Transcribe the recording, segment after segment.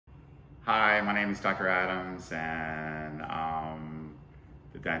Hi, my name is Dr. Adams, and I'm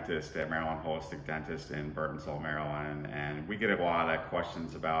the dentist at Maryland Holistic Dentist in Burtonsville, Maryland. And we get a lot of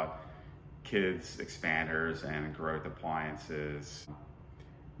questions about kids, expanders, and growth appliances.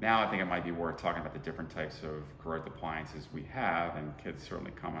 Now I think it might be worth talking about the different types of growth appliances we have, and kids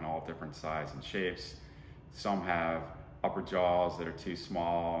certainly come in all different sizes and shapes. Some have upper jaws that are too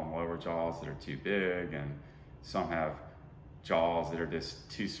small and lower jaws that are too big, and some have jaws that are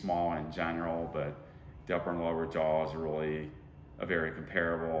just too small in general, but the upper and lower jaws are really a very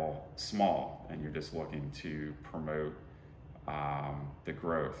comparable small, and you're just looking to promote the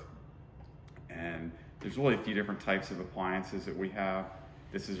growth. And there's really a few different types of appliances that we have.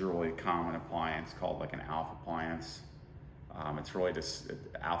 This is a really common appliance called like an ALF appliance. It's really just,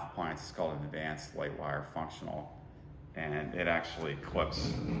 ALF appliance is called an advanced light wire functional, and it actually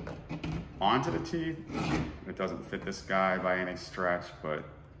clips onto the teeth. It doesn't fit this guy by any stretch, but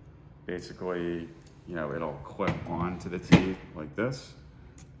basically, you know, it'll clip onto the teeth like this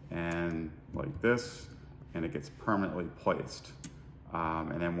and like this, and it gets permanently placed.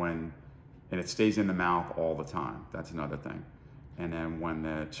 And it stays in the mouth all the time. That's another thing. And then when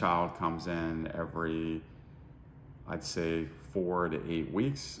the child comes in every, I'd say 4 to 8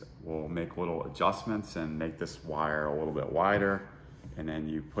 weeks, we'll make little adjustments and make this wire a little bit wider. And then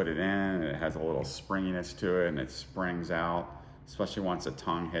you put it in, and it has a little springiness to it, and it springs out, especially once the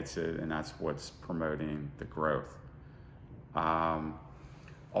tongue hits it, and that's what's promoting the growth. A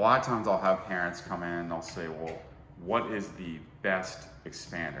lot of times I'll have parents come in and they'll say, well, what is the best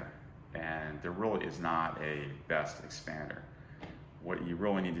expander? And there really is not a best expander. What you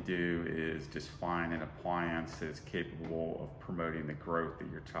really need to do is just find an appliance that is capable of promoting the growth that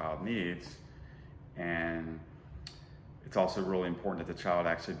your child needs. And it's also really important that the child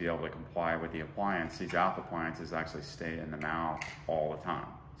actually be able to comply with the appliance. These ALF appliances actually stay in the mouth all the time.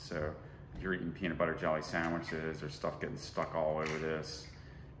 So if you're eating peanut butter jelly sandwiches, there's stuff getting stuck all over this,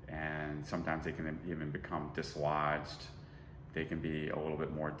 and sometimes they can even become dislodged. They can be a little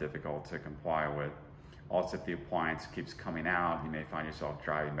bit more difficult to comply with. Also, if the appliance keeps coming out, you may find yourself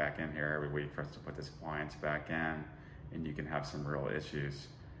driving back in here every week for us to put this appliance back in, and you can have some real issues.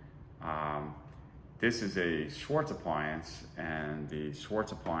 This is a Schwartz appliance, and the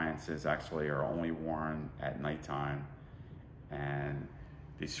Schwartz appliances actually are only worn at nighttime. And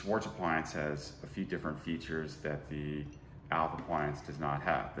the Schwartz appliance has a few different features that the ALF appliance does not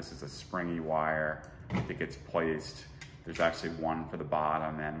have. This is a springy wire that gets placed. There's actually one for the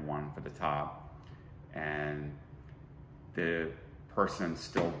bottom and one for the top. And the person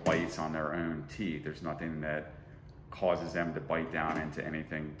still bites on their own teeth. There's nothing that causes them to bite down into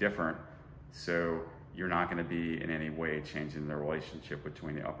anything different. So you're not going to be in any way changing the relationship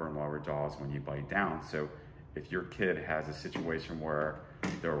between the upper and lower jaws when you bite down. So if your kid has a situation where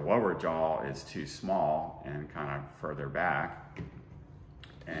their lower jaw is too small and kind of further back,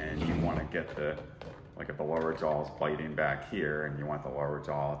 and you want to get like if the lower jaw is biting back here and you want the lower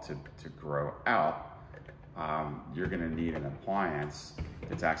jaw to grow out, you're going to need an appliance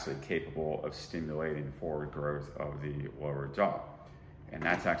that's actually capable of stimulating forward growth of the lower jaw. And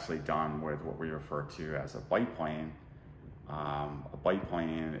that's actually done with what we refer to as a bite plane. A bite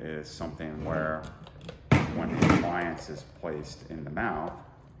plane is something where when the appliance is placed in the mouth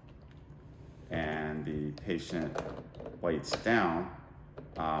and the patient bites down,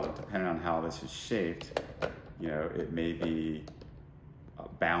 depending on how this is shaped, you know, it may be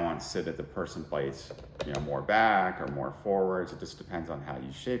balanced so that the person bites, you know, more back or more forwards. It just depends on how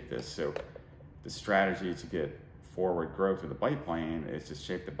you shape this. So the strategy to get forward growth of the bite plane is to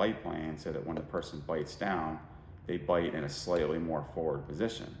shape the bite plane so that when the person bites down, they bite in a slightly more forward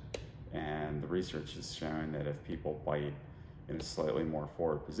position. And the research has shown that if people bite in a slightly more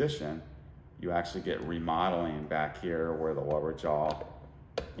forward position, you actually get remodeling back here where the lower jaw,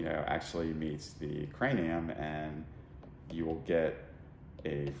 you know, actually meets the cranium, and you will get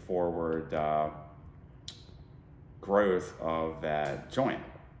a forward growth of that joint.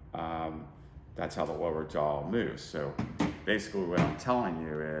 That's how the lower jaw moves. So basically what I'm telling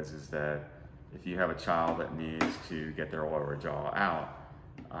you is that if you have a child that needs to get their lower jaw out,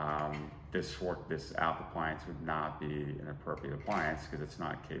 this ALF appliance would not be an appropriate appliance because it's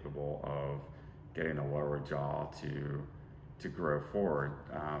not capable of getting the lower jaw to grow forward,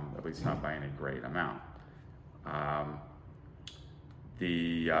 at least not by any great amount.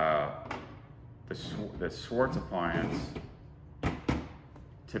 The Swartz appliance,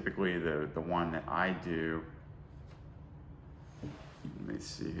 typically the one that I do, let me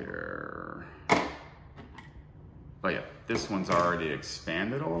see here. Oh yeah, this one's already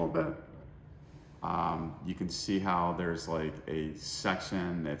expanded a little bit. you can see how there's like a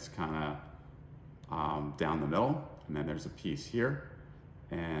section that's kind of down the middle, and then there's a piece here.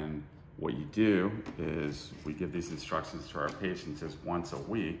 And what you do is we give these instructions to our patients is once a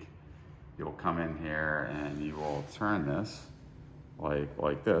week, you'll come in here and you will turn this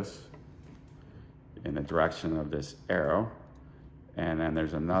like this in the direction of this arrow. And then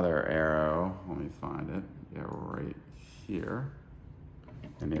there's another arrow, let me find it, yeah, right here.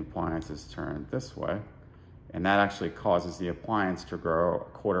 And the appliance is turned this way. And that actually causes the appliance to grow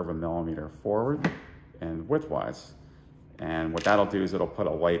 1/4 millimeter forward and widthwise. And what that'll do is it'll put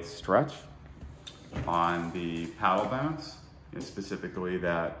a light stretch on the palatal bones, and specifically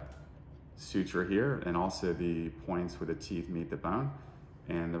that suture here, and also the points where the teeth meet the bone.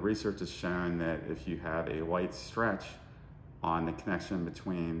 And the research has shown that if you have a light stretch on the connection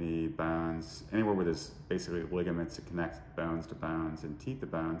between the bones, anywhere where there's basically ligaments that connect bones to bones and teeth to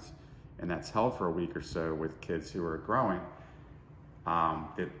bones, and that's held for a week or so with kids who are growing,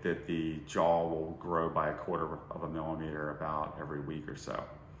 that the jaw will grow by 1/4 millimeter about every week or so.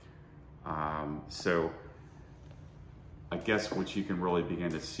 So I guess what you can really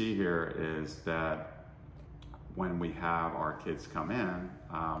begin to see here is that when we have our kids come in,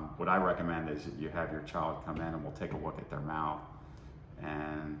 what I recommend is that you have your child come in and we'll take a look at their mouth,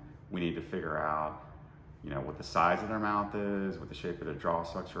 and we need to figure out, what the size of their mouth is, what the shape of their jaw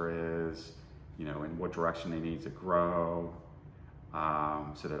structure is, in what direction they need to grow,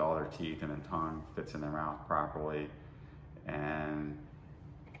 so that all their teeth and their tongue fits in their mouth properly. And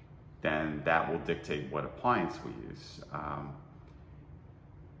then that will dictate what appliance we use.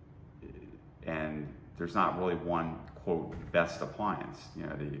 And there's not really one, quote, best appliance.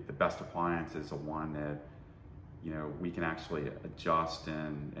 The best appliance is the one that, we can actually adjust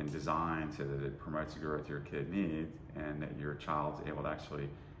and design so that it promotes the growth your kid needs and that your child's able to actually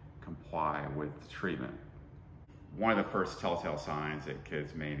comply with the treatment. One of the first telltale signs that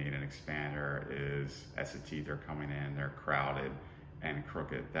kids may need an expander is as the teeth are coming in, they're crowded and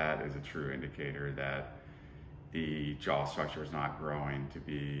crooked. That is a true indicator that the jaw structure is not growing to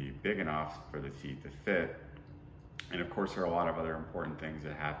be big enough for the teeth to fit. And of course, there are a lot of other important things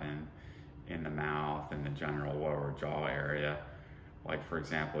that happen in the mouth and the general lower jaw area. Like, for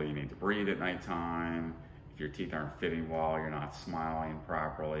example, you need to breathe at nighttime. If your teeth aren't fitting well, you're not smiling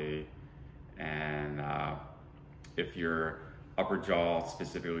properly. And if your upper jaw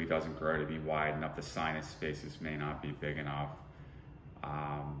specifically doesn't grow to be wide enough, the sinus spaces may not be big enough.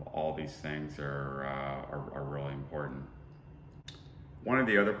 All these things are really important. One of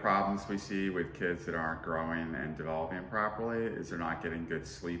the other problems we see with kids that aren't growing and developing properly is they're not getting good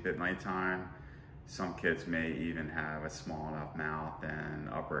sleep at nighttime. Some kids may even have a small enough mouth and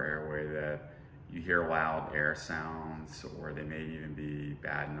upper airway that you hear loud air sounds, or they may even be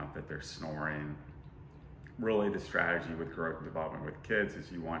bad enough that they're snoring. Really, the strategy with growth and development with kids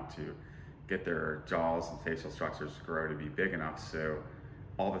is you want to get their jaws and facial structures to grow to be big enough so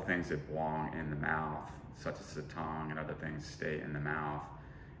all the things that belong in the mouth, such as the tongue and other things, stay in the mouth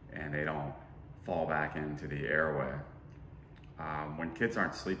and they don't fall back into the airway. When kids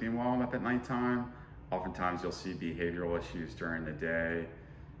aren't sleeping well enough at nighttime, oftentimes you'll see behavioral issues during the day.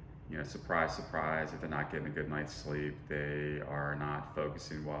 Surprise, surprise, if they're not getting a good night's sleep, they are not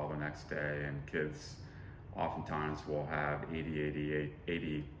focusing well the next day, and kids oftentimes will have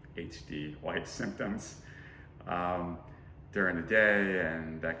ADHD-like symptoms during the day,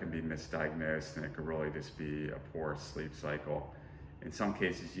 and that can be misdiagnosed, and it could really just be a poor sleep cycle. In some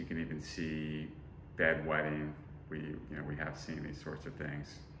cases, you can even see bedwetting. We have seen these sorts of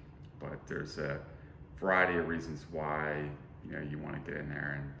things, but there's a variety of reasons why you want to get in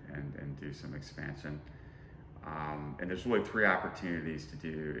there and do some expansion. And there's really 3 opportunities to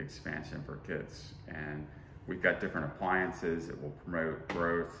do expansion for kids, and we've got different appliances that will promote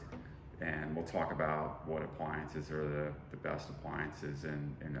growth, and we'll talk about what appliances are the best appliances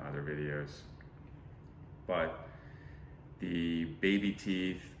in other videos. But the baby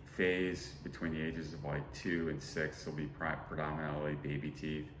teeth phase between the ages of like 2 and 6 will be predominantly baby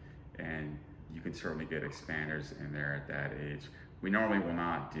teeth, and you can certainly get expanders in there at that age. We normally will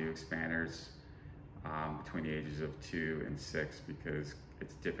not do expanders between the ages of 2 and 6 because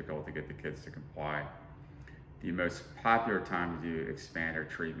it's difficult to get the kids to comply. The most popular time to do expander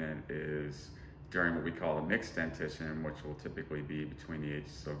treatment is during what we call the mixed dentition, which will typically be between the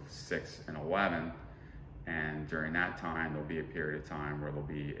ages of 6 and 11. And during that time, there'll be a period of time where there'll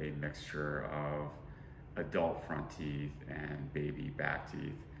be a mixture of adult front teeth and baby back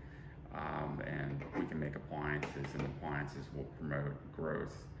teeth. And we can make appliances, and appliances will promote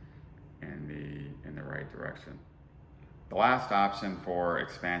growth in the right direction. The last option for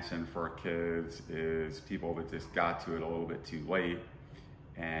expansion for kids is people that just got to it a little bit too late.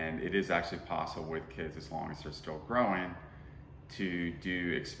 And it is actually possible with kids, as long as they're still growing, to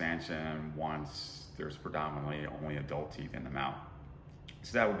do expansion once there's predominantly only adult teeth in the mouth.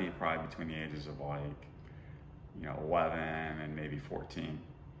 So that would be probably between the ages of 11 and maybe 14.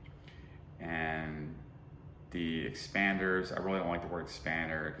 And the expanders, I really don't like the word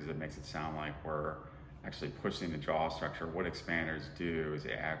expander because it makes it sound like we're actually pushing the jaw structure. What expanders do is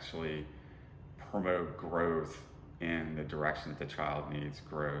they actually promote growth in the direction that the child needs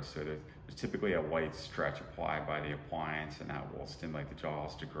growth. So there's typically a light stretch applied by the appliance, and that will stimulate the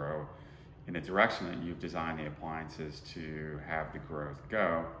jaws to grow in the direction that you've designed the appliances to have the growth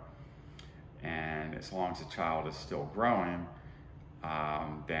go. And as long as the child is still growing,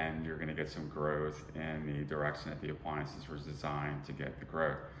 then you're going to get some growth in the direction that the appliances were designed to get the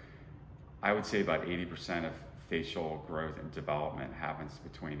growth. I would say about 80% of facial growth and development happens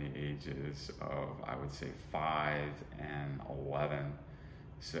between the ages of, I would say, 5 and 11.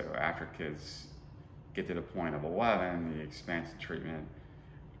 So after kids get to the point of 11, the expansion treatment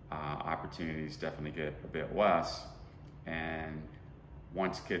opportunities definitely get a bit less. And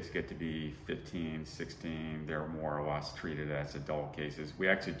once kids get to be 15, 16, they're more or less treated as adult cases. We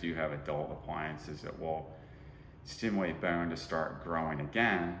actually do have adult appliances that will stimulate bone to start growing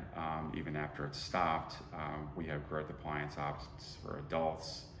again, even after it's stopped. We have growth appliance options for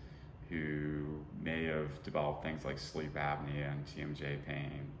adults who may have developed things like sleep apnea and TMJ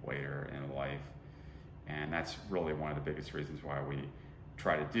pain later in life. And that's really one of the biggest reasons why we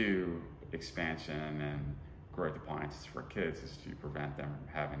try to do expansion and growth appliances for kids, is to prevent them from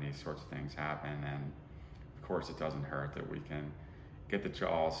having these sorts of things happen. And of course, it doesn't hurt that we can get the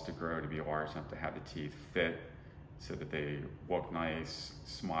jaws to grow to be large enough to have the teeth fit so that they look nice,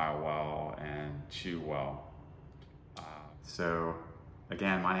 smile well, and chew well. So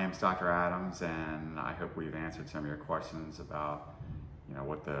again, my name is Dr. Adams, and I hope we've answered some of your questions about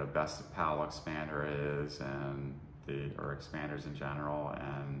what the best palatal expander is, and or expanders in general,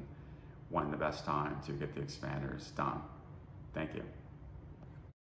 and when the best time to get the expanders done. Thank you.